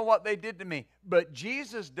 you don't know what they did to me. But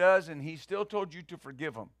Jesus does, and he still told you to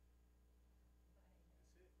forgive them.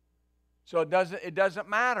 So it doesn't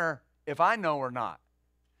matter if I know or not.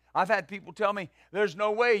 I've had people tell me, there's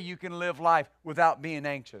no way you can live life without being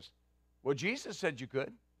anxious. Well, Jesus said you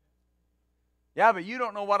could. Yeah, but you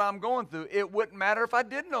don't know what I'm going through. It wouldn't matter if I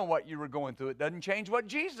did know what you were going through. It doesn't change what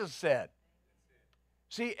Jesus said.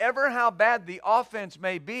 See, ever how bad the offense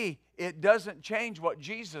may be, it doesn't change what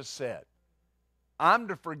Jesus said. I'm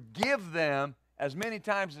to forgive them as many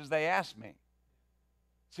times as they ask me.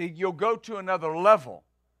 See, you'll go to another level.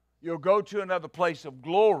 You'll go to another place of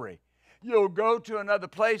glory. You'll go to another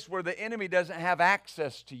place where the enemy doesn't have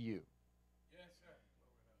access to you. Yes,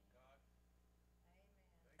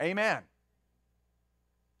 sir. Amen.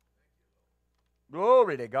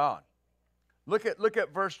 Glory to God. Look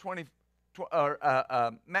at verse 20.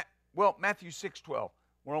 Matthew 6:12.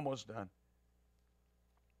 We're almost done.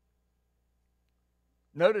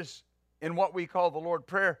 Notice in what we call the Lord's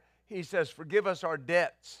Prayer, he says, forgive us our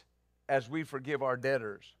debts as we forgive our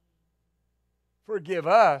debtors. Forgive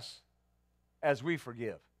us as we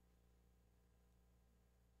forgive.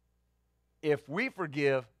 If we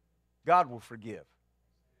forgive, God will forgive.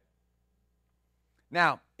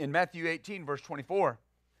 Now, in Matthew 18, verse 24,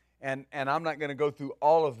 and I'm not going to go through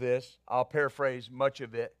all of this. I'll paraphrase much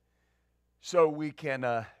of it so we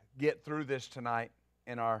can get through this tonight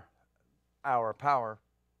in our hour of power.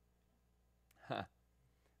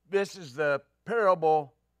 This is the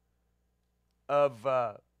parable of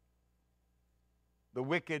the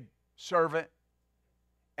wicked servant,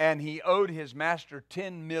 and he owed his master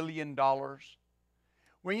 $10 million.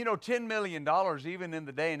 Well, you know, $10 million, even in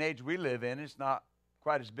the day and age we live in, it's not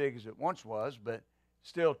quite as big as it once was, but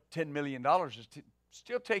still $10 million is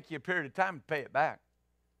still take you a period of time to pay it back.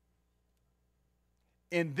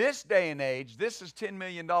 In this day and age, this is $10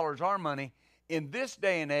 million our money. In this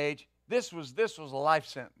day and age, this was a life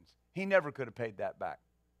sentence. He never could have paid that back.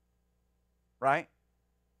 Right?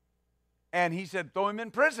 And he said, throw him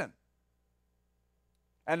in prison.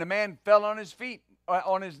 And the man fell on his feet,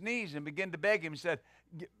 on his knees, and began to beg him. He said,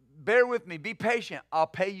 bear with me, be patient, I'll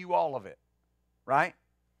pay you all of it. Right?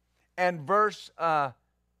 And verse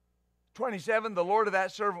 27, the Lord of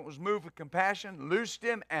that servant was moved with compassion, loosed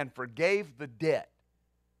him, and forgave the debt.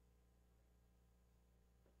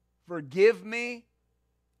 Forgive me.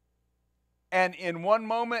 And in one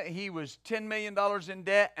moment, he was $10 million in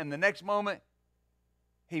debt, and the next moment,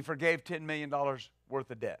 he forgave $10 million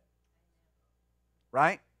worth of debt.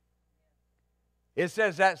 Right? It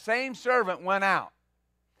says that same servant went out.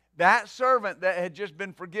 That servant that had just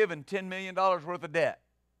been forgiven $10 million worth of debt.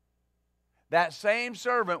 That same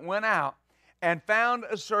servant went out and found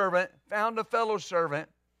a fellow servant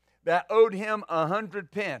that owed him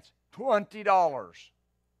 100 pence, $20.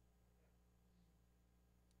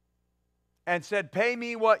 And said, pay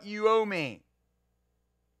me what you owe me.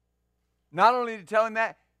 Not only to tell him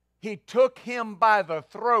that, he took him by the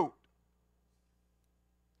throat.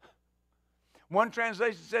 One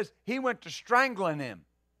translation says he went to strangling him.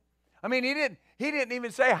 I mean, he didn't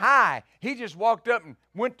even say hi. He just walked up and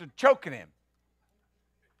went to choking him.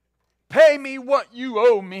 Pay me what you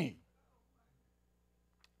owe me.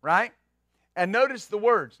 Right? And notice the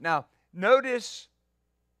words. Now, notice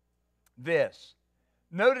this.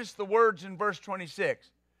 Notice the words in verse 26.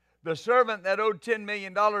 The servant that owed $10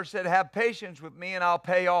 million said, have patience with me and I'll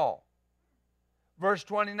pay all. Verse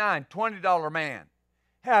 29, $20 man.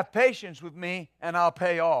 Have patience with me and I'll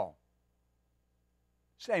pay all.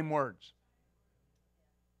 Same words.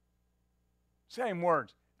 Same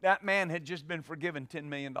words. That man had just been forgiven $10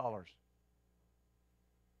 million.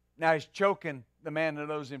 Now he's choking the man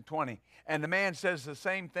that owes him 20. And the man says the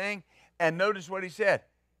same thing. And notice what he said.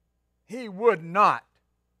 He would not.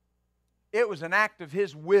 It was an act of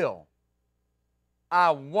his will.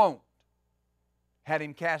 I won't. Had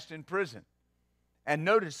him cast in prison. And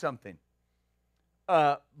notice something.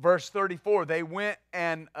 Verse 34, they went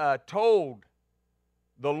and told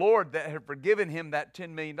the Lord that had forgiven him that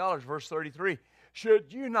 $10 million. Verse 33,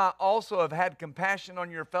 should you not also have had compassion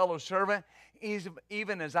on your fellow servant,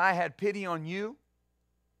 even as I had pity on you?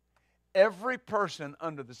 Every person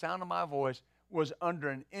under the sound of my voice was under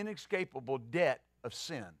an inescapable debt of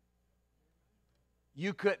sin.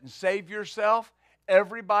 You couldn't save yourself.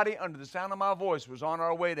 Everybody under the sound of my voice was on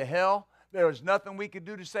our way to hell. There was nothing we could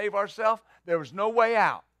do to save ourselves. There was no way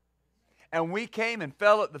out. And we came and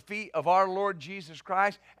fell at the feet of our Lord Jesus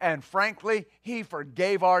Christ, and frankly, He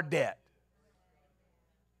forgave our debt.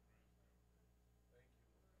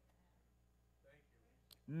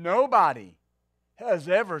 Nobody has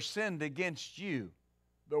ever sinned against you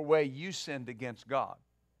the way you sinned against God.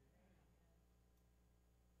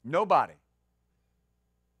 Nobody.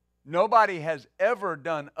 Nobody has ever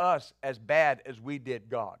done us as bad as we did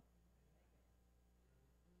God.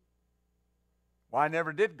 Well, I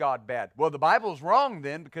never did God bad. Well, the Bible's wrong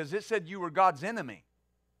then, because it said you were God's enemy.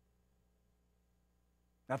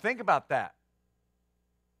 Now think about that.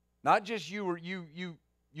 Not just you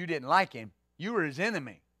didn't like him, you were his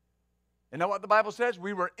enemy. Isn't that what the Bible says?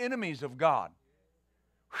 We were enemies of God.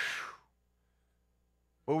 Whew.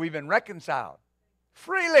 But we've been reconciled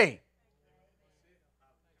freely.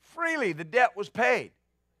 Freely, the debt was paid.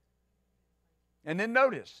 And then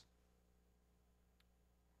notice,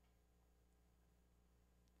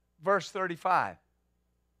 verse 35.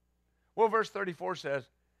 Well, verse 34 says,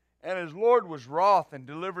 and his Lord was wroth and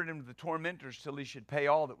delivered him to the tormentors till he should pay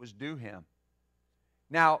all that was due him.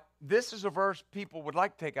 Now, this is a verse people would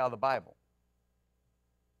like to take out of the Bible.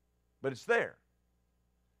 But it's there.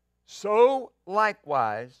 So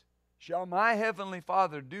likewise shall my heavenly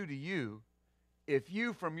Father do to you, if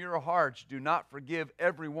you from your hearts do not forgive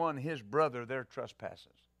every one his brother their trespasses.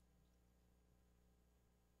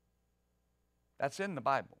 That's in the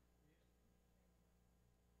Bible.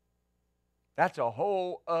 That's a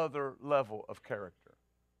whole other level of character.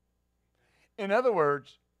 In other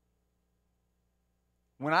words,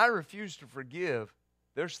 when I refuse to forgive,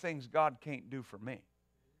 there's things God can't do for me.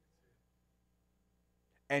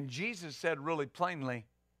 And Jesus said really plainly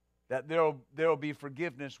that there will be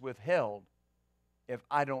forgiveness withheld if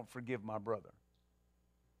I don't forgive my brother.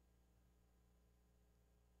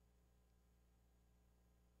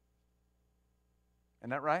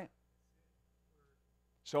 Isn't that right?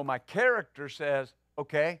 So my character says,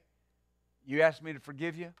 okay, you asked me to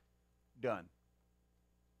forgive you? Done.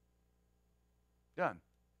 Done.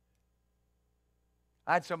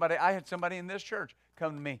 I had somebody in this church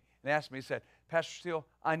come to me and ask me, he said, Pastor Steele,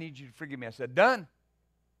 I need you to forgive me. I said, done.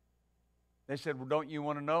 They said, well, don't you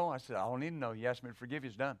want to know? I said, I don't need to know. You asked me to forgive you,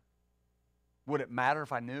 it's done. Would it matter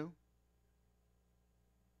if I knew?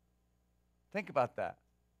 Think about that.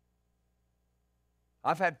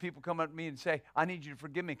 I've had people come up to me and say, I need you to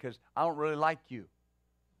forgive me because I don't really like you.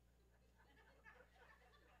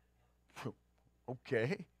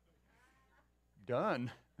 Okay. Done.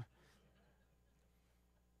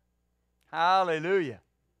 Hallelujah.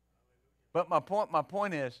 But my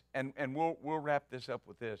point is, and we'll wrap this up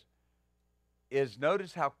with this, is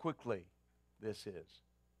notice how quickly this is.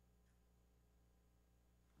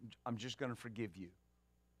 I'm just going to forgive you.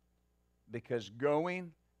 Because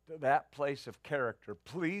going to that place of character,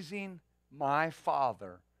 pleasing my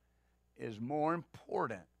Father, is more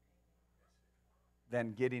important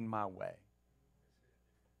than getting my way.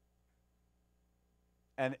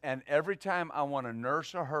 And every time I want to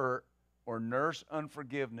nurse a hurt or nurse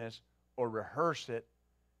unforgiveness or rehearse it,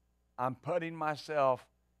 I'm putting myself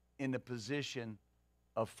in the position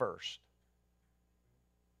of first.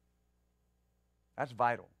 That's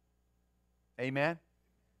vital. Amen?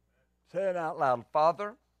 Say it out loud.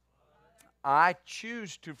 Father, I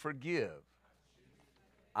choose to forgive.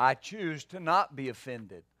 I choose to not be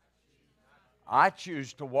offended. I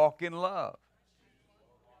choose to walk in love.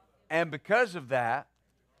 And because of that,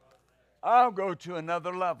 I'll go to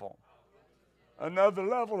another level. Another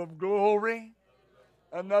level of glory.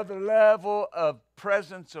 Another level of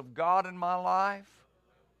presence of God in my life.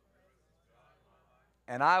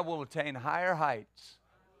 And I will attain higher heights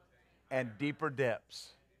and deeper depths.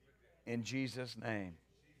 In Jesus' name.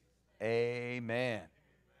 Amen.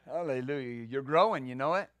 Hallelujah. You're growing, you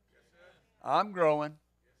know it? I'm growing.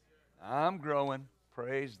 I'm growing.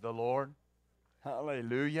 Praise the Lord.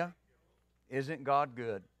 Hallelujah. Isn't God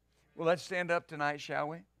good? Well, let's stand up tonight, shall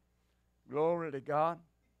we? Glory to God.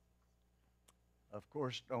 Of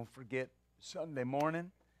course, don't forget Sunday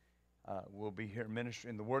morning. We'll be here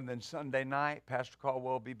ministering the Word. And then Sunday night, Pastor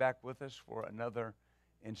Caldwell will be back with us for another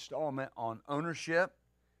installment on ownership.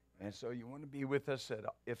 And so you want to be with us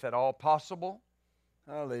if at all possible.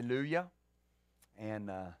 Hallelujah.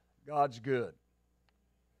 And God's good.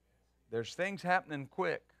 There's things happening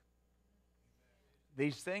quick.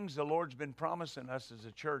 These things the Lord's been promising us as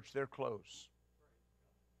a church, they're close.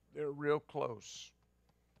 They're real close.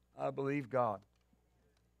 I believe God.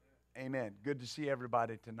 Amen. Good to see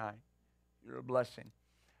everybody tonight. You're a blessing.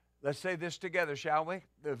 Let's say this together, shall we?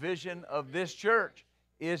 The vision of this church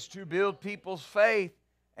is to build people's faith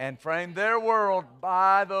and frame their world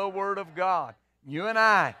by the Word of God. You and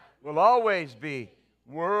I will always be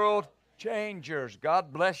world changers.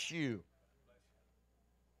 God bless you.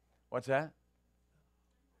 What's that?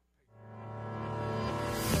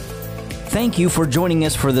 Thank you for joining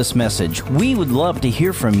us for this message. We would love to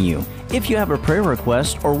hear from you. If you have a prayer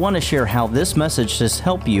request or want to share how this message has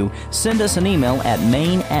helped you, send us an email at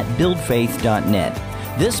main@buildfaith.net.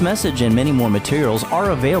 This message and many more materials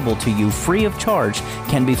are available to you free of charge,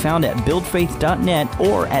 can be found at buildfaith.net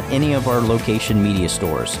or at any of our location media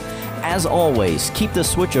stores. As always, keep the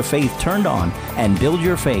switch of faith turned on and build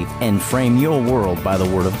your faith and frame your world by the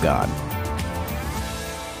Word of God.